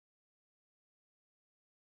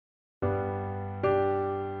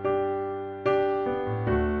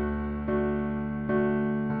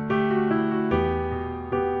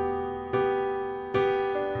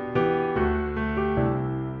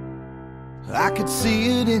I could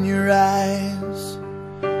see it in your eyes.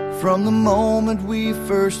 From the moment we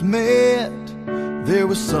first met, there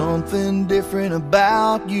was something different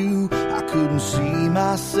about you. I couldn't see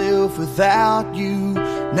myself without you.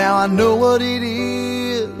 Now I know what it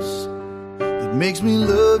is that makes me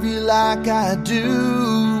love you like I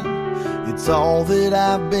do. It's all that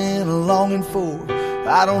I've been longing for.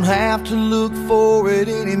 I don't have to look for it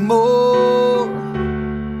anymore.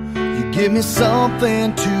 You give me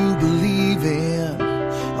something to believe in,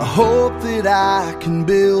 a hope that I can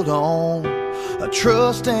build on, a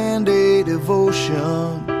trust and a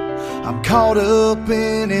devotion. I'm caught up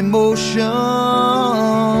in emotion.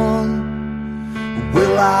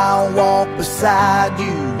 Will I walk beside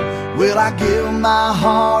you? Will I give my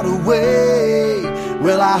heart away?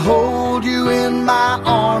 Will I hold you in my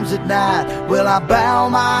arms at night? Will I bow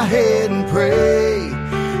my head and pray?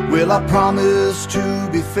 Will I promise to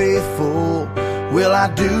be faithful? Will I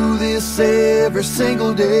do this every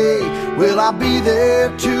single day? Will I be there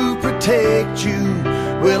to protect you?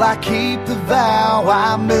 Will I keep the vow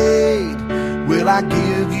I made? Will I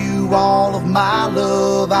give you all of my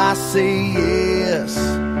love? I say yes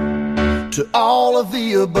to all of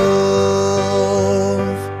the above.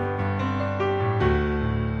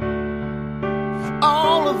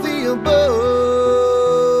 All of the above.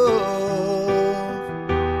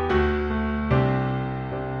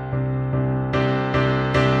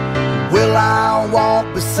 Will I walk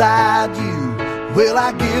beside you? Will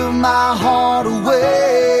I give my heart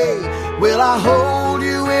away? Will I hold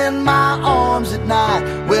you in my arms at night?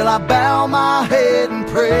 Will I bow my head and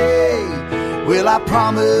pray? Will I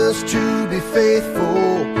promise to be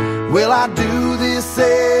faithful? Will I do this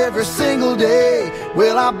every single day?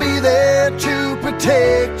 Will I be there to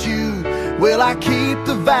protect you? Will I keep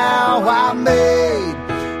the vow I made?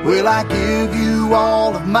 Will I give you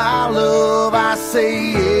all of my love? I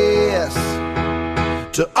say yes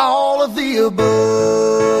to all of the above.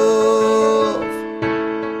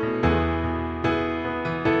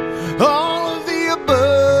 All of the above.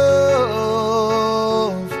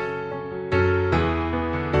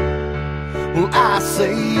 Well, I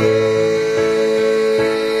say yes.